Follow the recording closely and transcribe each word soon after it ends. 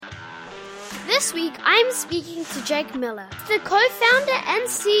This week, I'm speaking to Jake Miller, the co-founder and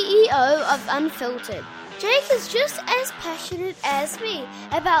CEO of Unfiltered. Jake is just as passionate as me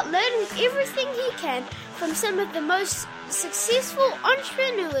about learning everything he can from some of the most successful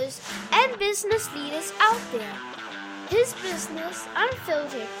entrepreneurs and business leaders out there. His business,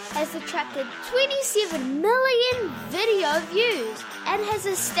 Unfiltered, has attracted 27 million video views and has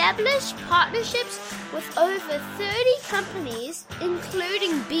established partnerships with over 30 companies,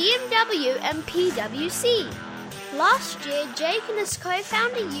 including BMW and PwC. Last year, Jake and his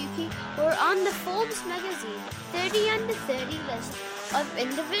co-founder Yuki were on the Forbes magazine 30 Under 30 list of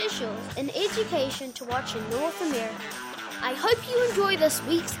individuals in education to watch in North America. I hope you enjoy this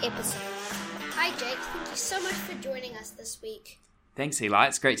week's episode. Hi Jake, thank you so much for joining us this week. Thanks Eli,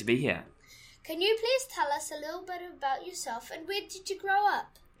 it's great to be here. Can you please tell us a little bit about yourself and where did you grow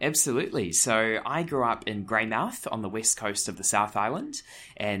up? Absolutely. So I grew up in Greymouth on the west coast of the South Island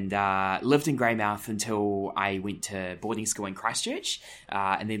and lived in Greymouth until I went to boarding school in Christchurch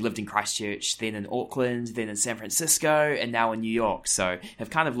and then lived in Christchurch, then in Auckland, then in San Francisco and now in New York. So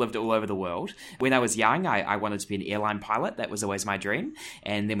I've kind of lived all over the world. When I was young, I wanted to be an airline pilot. That was always my dream.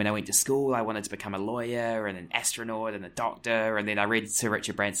 And then when I went to school, I wanted to become a lawyer and an astronaut and a doctor. And then I read Sir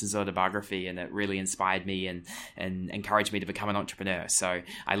Richard Branson's autobiography and it really inspired me and encouraged me to become an entrepreneur. So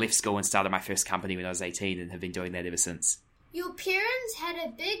I left school and started my first company when I was 18 and have been doing that ever since. Your parents had a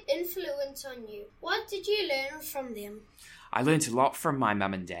big influence on you. What did you learn from them? I learned a lot from my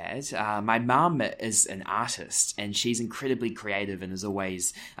mum and dad. My mum is an artist and she's incredibly creative and is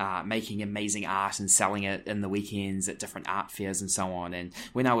always making amazing art and selling it in the weekends at different art fairs and so on. And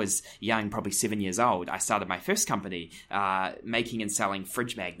when I was young, probably 7 years old, I started my first company making and selling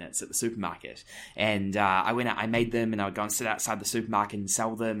fridge magnets at the supermarket. And I went out, I made them and I would go and sit outside the supermarket and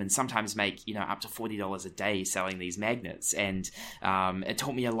sell them and sometimes make up to $40 a day selling these magnets. And it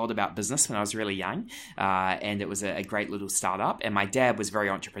taught me a lot about business when I was really young. And it was a great little startup, and my dad was very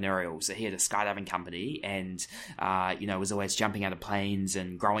entrepreneurial, so he had a skydiving company and was always jumping out of planes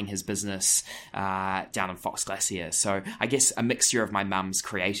and growing his business down in Fox Glacier. So I guess a mixture of my mum's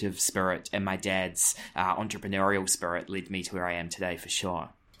creative spirit and my dad's entrepreneurial spirit led me to where I am today for sure.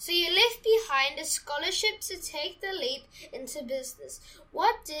 So you left behind a scholarship to take the leap into business.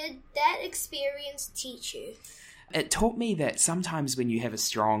 What did that experience teach you? It taught me that sometimes when you have a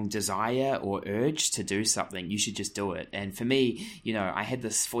strong desire or urge to do something, you should just do it. And for me, I had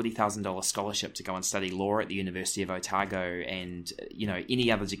this $40,000 scholarship to go and study law at the University of Otago and,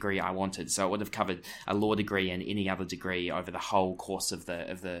 any other degree I wanted. So it would have covered a law degree and any other degree over the whole course of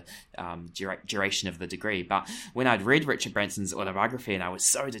the duration of the degree. But when I'd read Richard Branson's autobiography and I was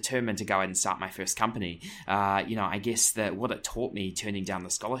so determined to go ahead and start my first company, I guess that what it taught me turning down the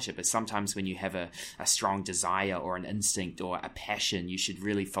scholarship is sometimes when you have a strong desire or an instinct or a passion, you should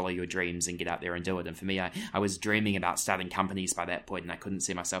really follow your dreams and get out there and do it. And for me, I was dreaming about starting companies by that point and I couldn't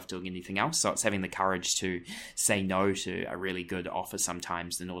see myself doing anything else. So it's having the courage to say no to a really good offer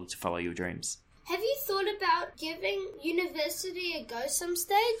sometimes in order to follow your dreams. Have you thought about giving university a go some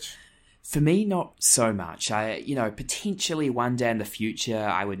stage? For me, not so much. Potentially one day in the future,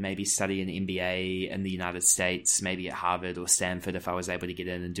 I would maybe study an MBA in the United States, maybe at Harvard or Stanford if I was able to get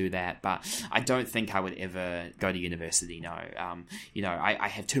in and do that. But I don't think I would ever go to university, no. I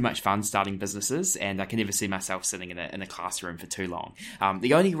have too much fun starting businesses and I can never see myself sitting in a classroom for too long.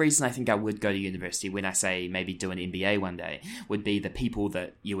 The only reason I think I would go to university when I say maybe do an MBA one day would be the people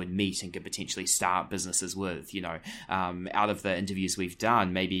that you would meet and could potentially start businesses with. Out of the interviews we've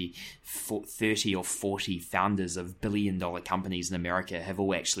done, maybe 30 or 40 founders of billion-dollar companies in America have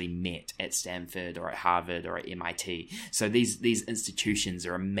all actually met at Stanford or at Harvard or at MIT. So these institutions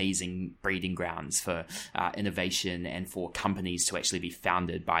are amazing breeding grounds for innovation and for companies to actually be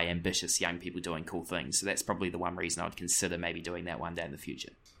founded by ambitious young people doing cool things. So that's probably the one reason I would consider maybe doing that one day in the future.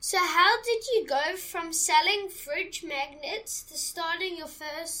 So how did you go from selling fridge magnets to starting your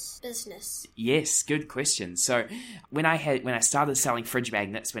first business? Yes, good question. So when I started selling fridge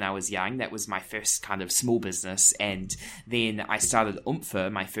magnets when I was young, that was my first kind of small business. And then I started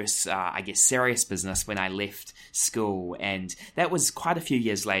Oompher, my first, serious business when I left school. And that was quite a few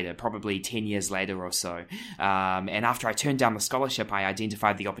years later, probably 10 years later or so. And after I turned down the scholarship, I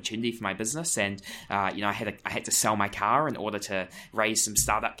identified the opportunity for my business. And, I had to sell my car in order to raise some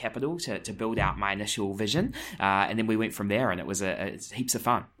startup capital to build out my initial vision. And then we went from there and it was heaps of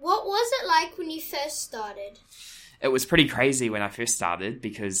fun. What was it like when you first started? It was pretty crazy when I first started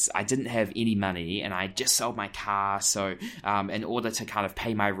because I didn't have any money and I just sold my car. So in order to kind of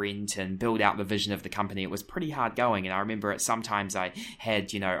pay my rent and build out the vision of the company, it was pretty hard going. And I remember sometimes I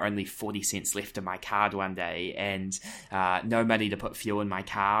had, only 40 cents left in my card one day and no money to put fuel in my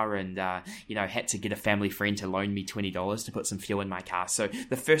car and, had to get a family friend to loan me $20 to put some fuel in my car. So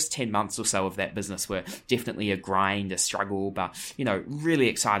the first 10 months or so of that business were definitely a grind, a struggle, but, really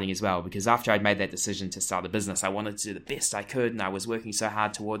exciting as well because after I'd made that decision to start a business, I wanted to do the best I could and I was working so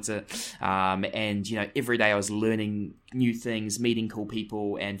hard towards it. Every day I was learning new things, meeting cool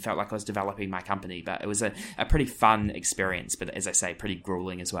people and felt like I was developing my company. But it was a pretty fun experience, but as I say, pretty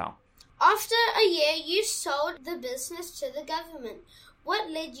grueling as well. After a year, you sold the business to the government. What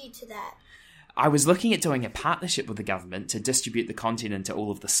led you to that? I was looking at doing a partnership with the government to distribute the content into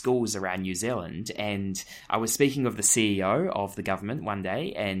all of the schools around New Zealand, and I was speaking with the CEO of the government one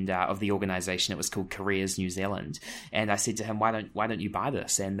day and of the organisation. It was called Careers New Zealand, and I said to him, why don't you buy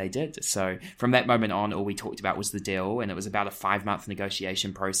this? And they did. So from that moment on, all we talked about was the deal, and it was about a 5-month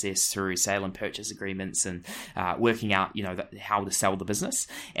negotiation process through sale and purchase agreements and working out how to sell the business,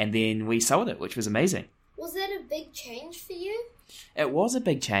 and then we sold it, which was amazing. Was that a big change for you? It was a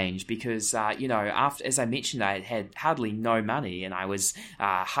big change because, after, as I mentioned, I had hardly no money and I was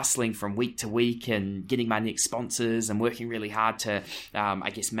hustling from week to week and getting my next sponsors and working really hard to,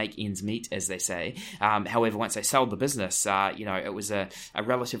 make ends meet, as they say. However, once I sold the business, it was a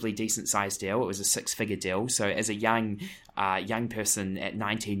relatively decent-sized deal. It was a 6-figure deal. So as a young person at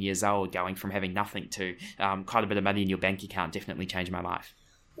 19 years old, going from having nothing to quite a bit of money in your bank account definitely changed my life.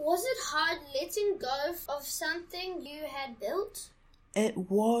 Was it hard letting go of something you had built? It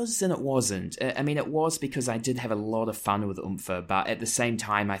was and it wasn't. It was because I did have a lot of fun with Oompher, but at the same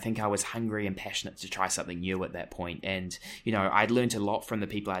time, I think I was hungry and passionate to try something new at that point. And, I'd learned a lot from the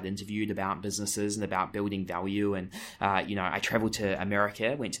people I'd interviewed about businesses and about building value. And, I traveled to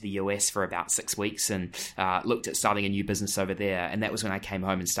America, went to the US for about 6 weeks and looked at starting a new business over there. And that was when I came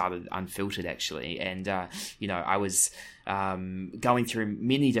home and started Unfiltered, actually. And, I was going through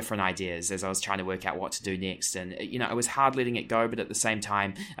many different ideas as I was trying to work out what to do next. And, it was hard letting it go, but at the same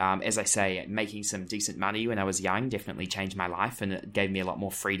time, as I say, making some decent money when I was young definitely changed my life and it gave me a lot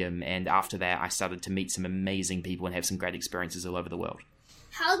more freedom. And after that, I started to meet some amazing people and have some great experiences all over the world.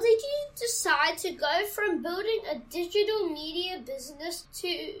 How did you decide to go from building a digital media business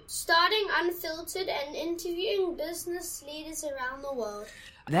to starting Unfiltered and interviewing business leaders around the world?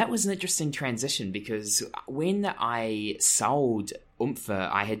 That was an interesting transition because when I sold Oompher,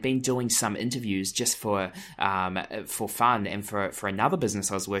 I had been doing some interviews just for fun and for another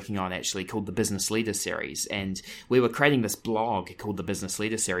business I was working on actually called the Business Leader Series. And we were creating this blog called the Business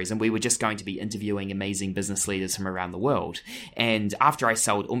Leader Series and we were just going to be interviewing amazing business leaders from around the world. And after I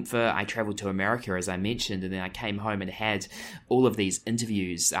sold Oompher, I traveled to America, as I mentioned, and then I came home and had all of these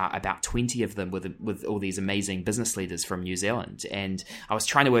interviews, about 20 of them with all these amazing business leaders from New Zealand. And I was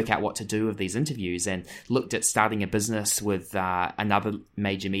trying to work out what to do with these interviews and looked at starting a business with another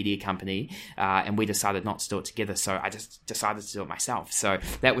major media company, and we decided not to do it together, so I just decided to do it myself. So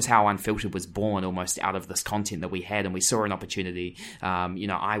that was how Unfiltered was born, almost out of this content that we had, and we saw an opportunity.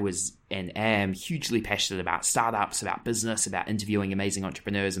 I was and am hugely passionate about startups, about business, about interviewing amazing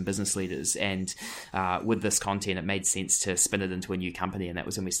entrepreneurs and business leaders, and with this content it made sense to spin it into a new company, and that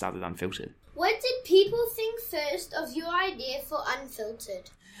was when we started Unfiltered. What did people think first of your idea for Unfiltered?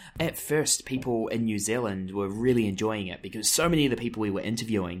 At first, people in New Zealand were really enjoying it because so many of the people we were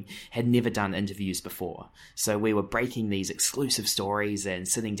interviewing had never done interviews before. So we were breaking these exclusive stories and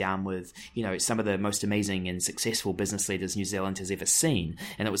sitting down with, some of the most amazing and successful business leaders New Zealand has ever seen.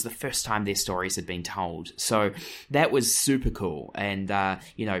 And it was the first time their stories had been told. So that was super cool. And,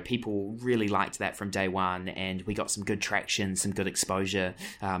 people really liked that from day one. And we got some good traction, some good exposure.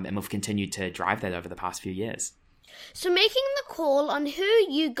 And we've continued to drive that over the past few years. So making the call on who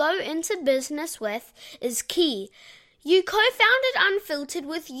you go into business with is key. You co-founded Unfiltered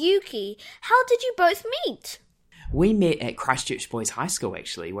with Yuki. How did you both meet? We met at Christchurch Boys High School,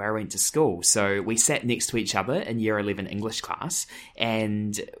 actually, where I went to school. So we sat next to each other in Year 11 English class.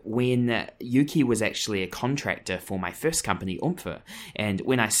 And when Yuki was actually a contractor for my first company, Oompher, and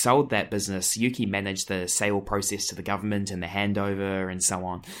when I sold that business, Yuki managed the sale process to the government and the handover and so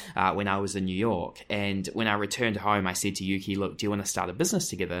on when I was in New York. And when I returned home, I said to Yuki, look, do you want to start a business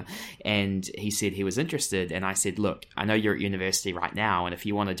together? And he said he was interested. And I said, look, I know you're at university right now, and if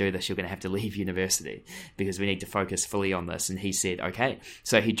you want to do this, you're going to have to leave university because we need to focus focus fully on this. And he said, okay.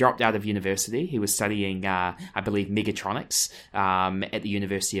 So he dropped out of university. He was studying, I believe, mechatronics at the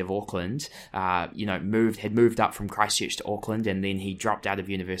University of Auckland. Had moved up from Christchurch to Auckland, and then he dropped out of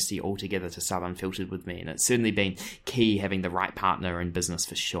university altogether to start Unfiltered with me. And it's certainly been key having the right partner in business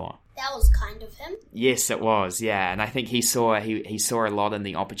for sure. That was kind of him. Yes, it was, yeah. And I think he saw a lot in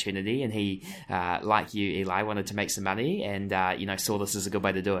the opportunity, and he, like you, Eli, wanted to make some money and, saw this as a good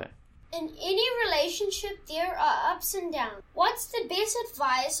way to do it. In any relationship, there are ups and downs. What's the best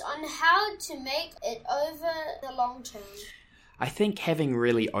advice on how to make it over the long term? I think having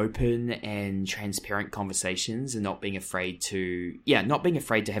really open and transparent conversations and not being afraid to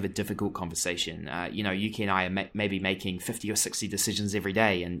have a difficult conversation. Yuki and I are maybe making 50 or 60 decisions every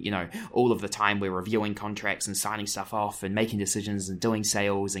day, and, all of the time we're reviewing contracts and signing stuff off and making decisions and doing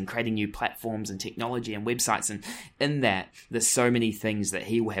sales and creating new platforms and technology and websites. And in that, there's so many things that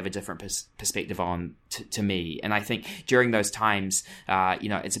he will have a different perspective on to me. And I think during those times,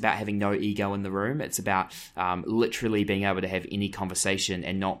 it's about having no ego in the room. It's about literally being able to have any conversation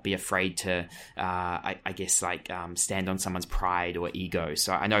and not be afraid to, stand on someone's pride or ego.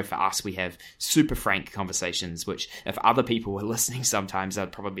 So I know for us, we have super frank conversations, which if other people were listening sometimes,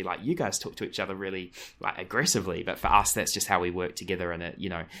 they'd probably be like, you guys talk to each other really aggressively. But for us, that's just how we work together. And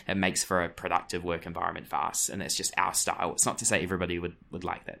it makes for a productive work environment for us. And that's just our style. It's not to say everybody would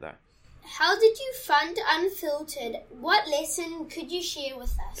like that though. How did you fund Unfiltered? What lesson could you share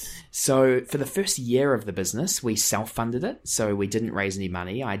with us? So for the first year of the business, we self-funded it. So we didn't raise any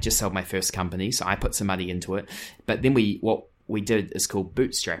money. I just sold my first company, so I put some money into it. But then what we did is called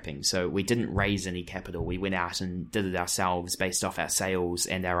bootstrapping. So we didn't raise any capital. We went out and did it ourselves based off our sales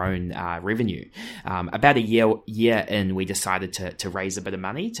and our own revenue. About a year in, we decided to raise a bit of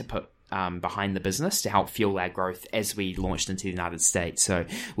money to put behind the business to help fuel our growth as we launched into the United States. So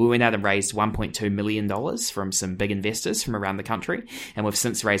we went out and raised $1.2 million from some big investors from around the country, and we've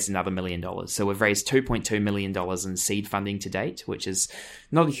since raised another $1 million. So we've raised $2.2 million in seed funding to date, which is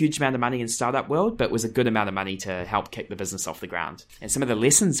not a huge amount of money in startup world, but was a good amount of money to help kick the business off the ground. And some of the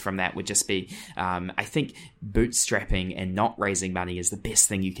lessons from that would just be, I think bootstrapping and not raising money is the best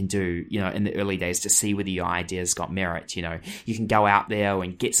thing you can do, in the early days to see whether your ideas got merit. You can go out there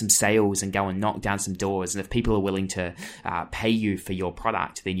and get some sales and go and knock down some doors. And if people are willing to pay you for your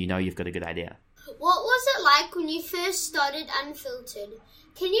product, then you've got a good idea. What was it like when you first started Unfiltered?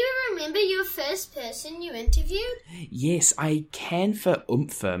 Can you remember your first person you interviewed? Yes, I can for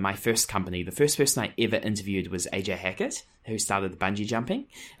Oompher, my first company. The first person I ever interviewed was AJ Hackett, who started the bungee jumping.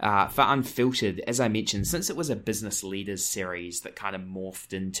 For Unfiltered, as I mentioned, since it was a business leaders series that kind of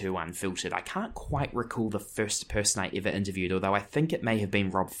morphed into Unfiltered, I can't quite recall the first person I ever interviewed, although I think it may have been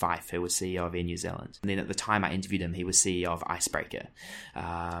Rob Fife, who was CEO of Air New Zealand. And then at the time I interviewed him, he was CEO of Icebreaker.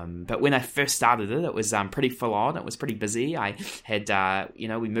 But when I first started it was pretty full on. It was pretty busy. I had,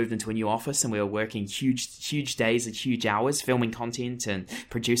 we moved into a new office and we were working huge days and huge hours, filming content and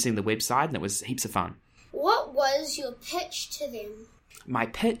producing the website, and it was heaps of fun. What was your pitch to them? My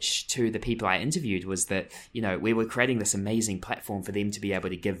pitch to the people I interviewed was that, we were creating this amazing platform for them to be able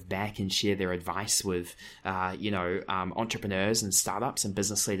to give back and share their advice with, entrepreneurs and startups and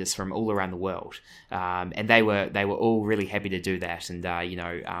business leaders from all around the world. And they were all really happy to do that. And,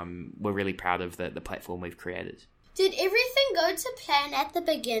 we're really proud of the platform we've created. Did everything go to plan at the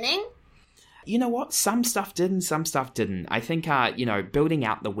beginning? You know what? Some stuff did and some stuff didn't. I think, building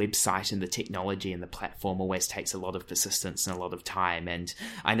out the website and the technology and the platform always takes a lot of persistence and a lot of time. And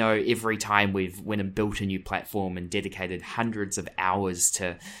I know every time we've went and built a new platform and dedicated hundreds of hours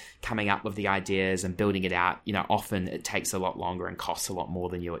to coming up with the ideas and building it out, often it takes a lot longer and costs a lot more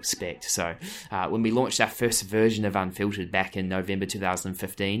than you expect. So when we launched our first version of Unfiltered back in November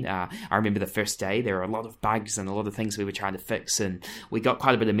 2015, I remember the first day there were a lot of bugs and a lot of things we were trying to fix, and we got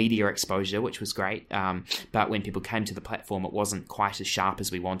quite a bit of media exposure, which was great. But when people came to the platform, it wasn't quite as sharp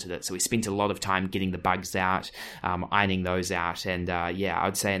as we wanted it. So we spent a lot of time getting the bugs out, ironing those out. And I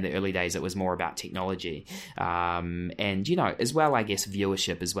would say in the early days, it was more about technology. And, as well, I guess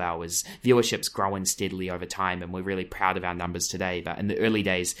viewership as well. As viewership's growing steadily over time, and we're really proud of our numbers today. But in the early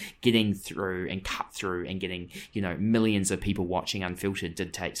days, getting through and cut through and getting, millions of people watching Unfiltered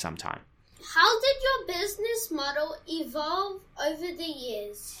did take some time. How did your business model evolve over the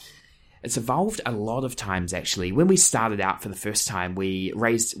years? It's evolved a lot of times, actually. When we started out for the first time, we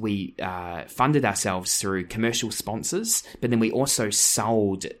funded ourselves through commercial sponsors, but then we also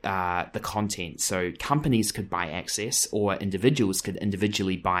sold the content. So companies could buy access, or individuals could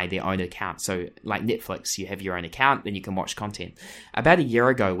individually buy their own account. So like Netflix, you have your own account, then you can watch content. About a year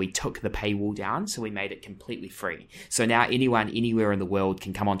ago, we took the paywall down, so we made it completely free. So now anyone, anywhere in the world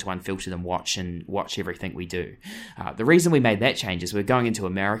can come onto Unfiltered and watch everything we do. The reason we made that change is we're going into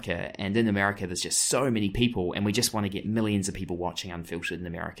America, and in America there's just so many people, and we just want to get millions of people watching Unfiltered in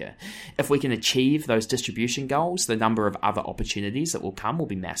America. If we can achieve those distribution goals, the number of other opportunities that will come will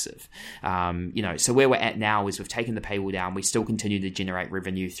be massive. So where we're at now is we've taken the paywall down. We still continue to generate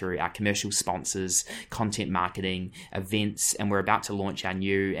revenue through our commercial sponsors, content marketing, events, and we're about to launch our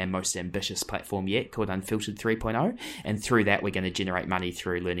new and most ambitious platform yet called Unfiltered 3.0, and through that we're going to generate money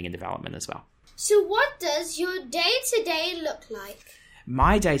through learning and development as well. So what does your day-to-day look like?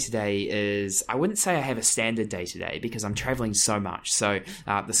 My day-to-day is, I wouldn't say I have a standard day-to-day because I'm traveling so much. So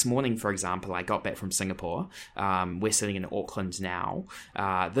this morning, for example, I got back from Singapore. We're sitting in Auckland now.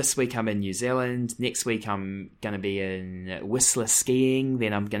 This week I'm in New Zealand. Next week I'm going to be in Whistler skiing.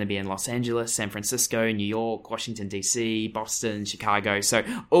 Then I'm going to be in Los Angeles, San Francisco, New York, Washington, D.C., Boston, Chicago. So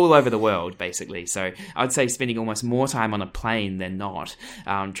all over the world, basically. So I would say spending almost more time on a plane than not.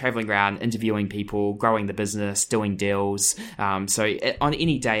 Traveling around, interviewing people, growing the business, doing deals. On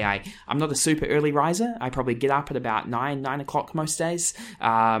any day, I'm not a super early riser. I probably get up at about 9 o'clock most days.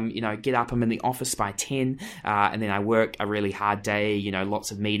 Get up, I'm in the office by 10, and then I work a really hard day,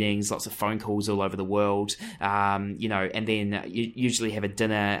 lots of meetings, lots of phone calls all over the world, and then you usually have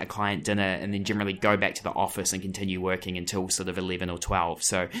a client dinner, and then generally go back to the office and continue working until sort of 11 or 12.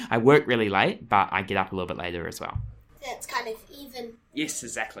 So I work really late, but I get up a little bit later as well. That's kind of even. Yes,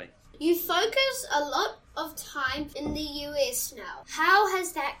 exactly. You focus a lot of time in the US now. How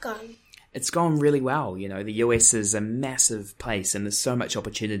has that gone? It's gone really well. The US is a massive place and there's so much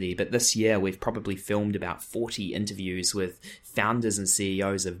opportunity. But this year we've probably filmed about 40 interviews with founders and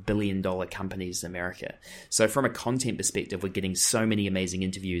CEOs of billion-dollar companies in America. So from a content perspective, we're getting so many amazing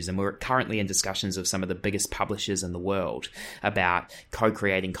interviews, and we're currently in discussions with some of the biggest publishers in the world about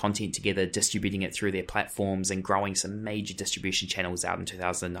co-creating content together, distributing it through their platforms, and growing some major distribution channels out in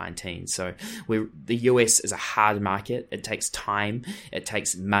 2019. So the US is a hard market. It takes time, it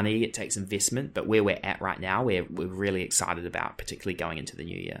takes money, it takes investment, but where we're at right now, we're really excited about, particularly going into the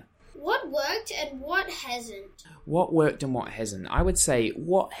new year. What worked and what hasn't? What worked and what hasn't? I would say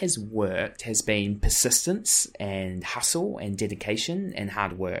what has worked has been persistence and hustle and dedication and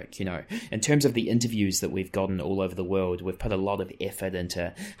hard work. In terms of the interviews that we've gotten all over the world, we've put a lot of effort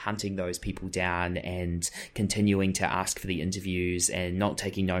into hunting those people down and continuing to ask for the interviews and not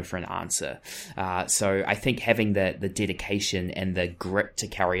taking no for an answer. So I think having the dedication and the grit to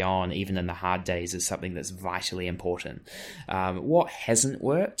carry on even in the hard days is something that's vitally important. What hasn't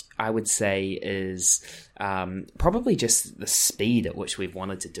worked, I would say, is probably just the speed at which we've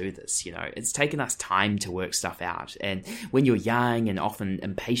wanted to do this. It's taken us time to work stuff out. And when you're young and often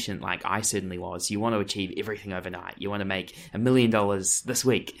impatient, like I certainly was, you want to achieve everything overnight. You want to make $1 million this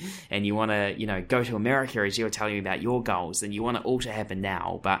week, and you want to, go to America, as you were telling me about your goals, and you want it all to happen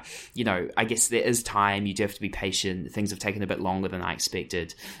now. But, I guess there is time. You do have to be patient. Things have taken a bit longer than I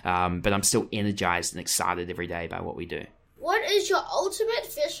expected. But I'm still energized and excited every day by what we do. What is your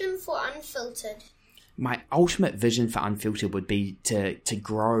ultimate vision for Unfiltered? My ultimate vision for Unfiltered would be to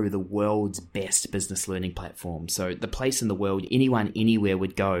grow the world's best business learning platform. So the place in the world anyone anywhere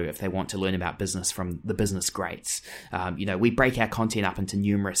would go if they want to learn about business from the business greats. We break our content up into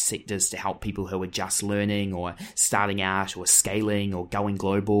numerous sectors to help people who are just learning or starting out or scaling or going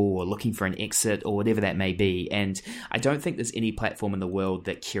global or looking for an exit or whatever that may be. And I don't think there's any platform in the world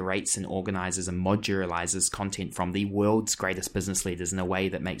that curates and organizes and modularizes content from the world's greatest business leaders in a way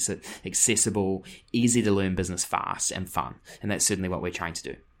that makes it accessible, easy to learn business fast and fun. And that's certainly what we're trying to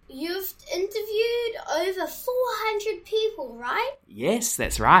do. You've interviewed over 400 people, right? Yes,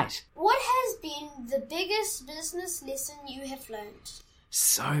 that's right. What has been the biggest business lesson you have learned?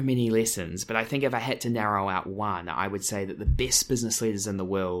 So many lessons, but I think if I had to narrow out one, I would say that the best business leaders in the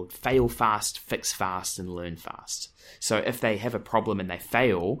world fail fast, fix fast, and learn fast. So if they have a problem and they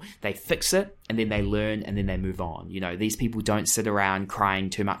fail, they fix it and then they learn and then they move on. These people don't sit around crying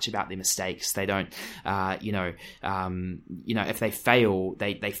too much about their mistakes. They don't, if they fail,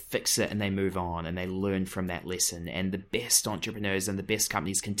 they fix it and they move on and they learn from that lesson. And the best entrepreneurs and the best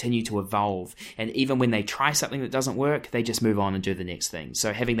companies continue to evolve. And even when they try something that doesn't work, they just move on and do the next thing.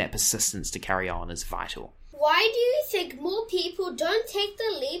 So having that persistence to carry on is vital. Why do you think more people don't take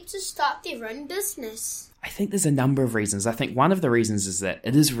the leap to start their own business? I think there's a number of reasons. I think one of the reasons is that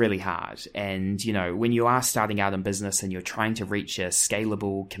it is really hard. And, when you are starting out in business and you're trying to reach a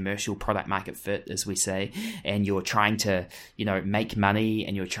scalable commercial product market fit, as we say, and you're trying to, make money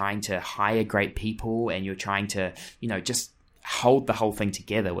and you're trying to hire great people and you're trying to, just hold the whole thing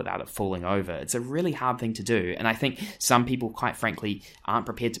together without it falling over. It's a really hard thing to do. And I think some people, quite frankly, aren't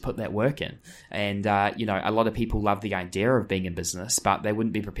prepared to put that work in. And, a lot of people love the idea of being in business, but they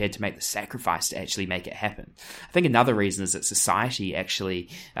wouldn't be prepared to make the sacrifice to actually make it happen. I think another reason is that society actually,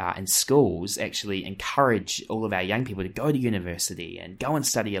 and schools actually encourage all of our young people to go to university and go and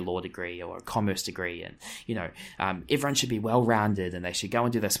study a law degree or a commerce degree. And, everyone should be well-rounded and they should go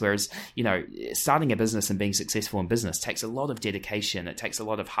and do this. Whereas, starting a business and being successful in business takes a lot of dedication. It takes a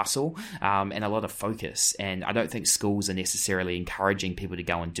lot of hustle and a lot of focus. And I don't think schools are necessarily encouraging people to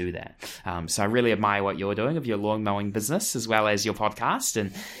go and do that. So I really admire what you're doing of your lawn mowing business as well as your podcast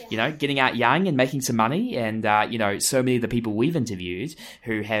and, getting out young and making some money. And, so many of the people we've interviewed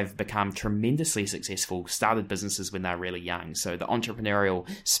who have become tremendously successful started businesses when they're really young. So the entrepreneurial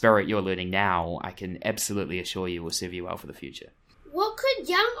spirit you're learning now, I can absolutely assure you will serve you well for the future. What could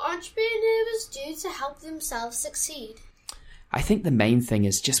young entrepreneurs do to help themselves succeed? I think the main thing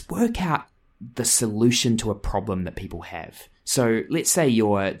is just work out the solution to a problem that people have. So let's say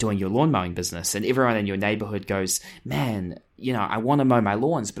you're doing your lawn mowing business and everyone in your neighborhood goes, man, I want to mow my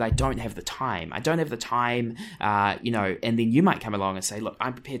lawns, but I don't have the time. And then you might come along and say, look,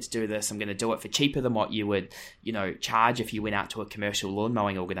 I'm prepared to do this. I'm going to do it for cheaper than what you would, charge if you went out to a commercial lawn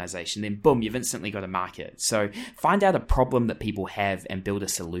mowing organization. Then boom, you've instantly got a market. So find out a problem that people have and build a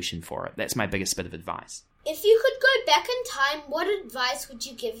solution for it. That's my biggest bit of advice. If you could go back in time, what advice would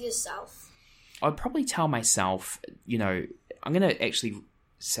you give yourself? I'd probably tell myself, I'm going to actually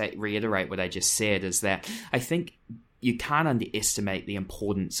reiterate what I just said, is that I think you can't underestimate the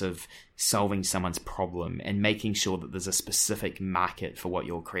importance of solving someone's problem and making sure that there's a specific market for what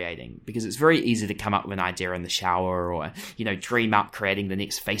you're creating. Because it's very easy to come up with an idea in the shower or, dream up creating the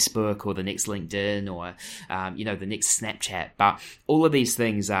next Facebook or the next LinkedIn or, the next Snapchat. But all of these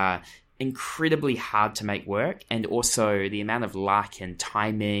things are incredibly hard to make work, and also the amount of luck and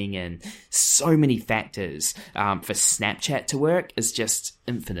timing and so many factors for Snapchat to work is just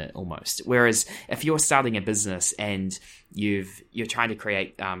infinite almost. Whereas if you're starting a business and you're trying to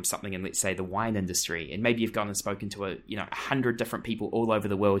create something in, let's say, the wine industry, and maybe you've gone and spoken to 100 different people all over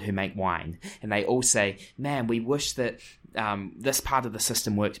the world who make wine, and they all say, man, we wish that this part of the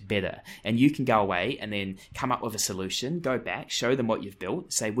system worked better. And you can go away and then come up with a solution, go back, show them what you've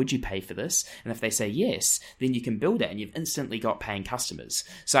built, say, would you pay for this? And if they say yes, then you can build it and you've instantly got paying customers.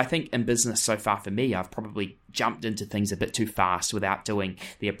 So I think in business so far for me, I've probably jumped into things a bit too fast without doing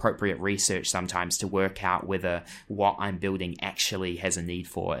the appropriate research sometimes to work out whether what I'm building actually has a need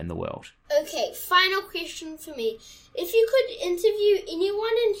for in the world. Okay, final question for me. If you could interview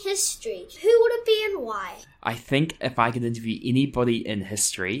anyone in history, who would it be and why? I think if I could interview anybody in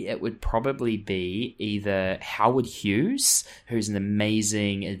history, it would probably be either Howard Hughes, who's an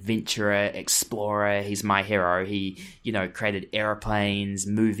amazing adventurer, explorer. He's my hero. He, created airplanes,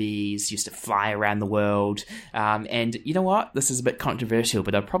 movies, used to fly around the world. And you know what? This is a bit controversial,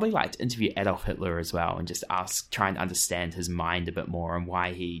 but I'd probably like to interview Adolf Hitler as well and just try and understand his mind a bit more and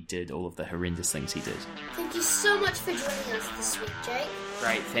why he did all of the horrendous things he did. Thank you so much for joining us this week, Jake.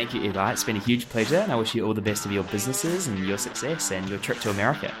 Great, thank you, Eli. It's been a huge pleasure, and I wish you all the best of your businesses and your success and your trip to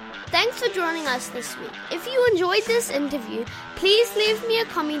America. Thanks for joining us this week. If you enjoyed this interview, please leave me a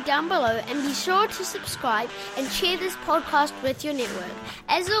comment down below and be sure to subscribe and share this podcast with your network.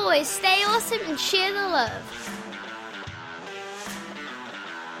 As always, stay awesome and share the love.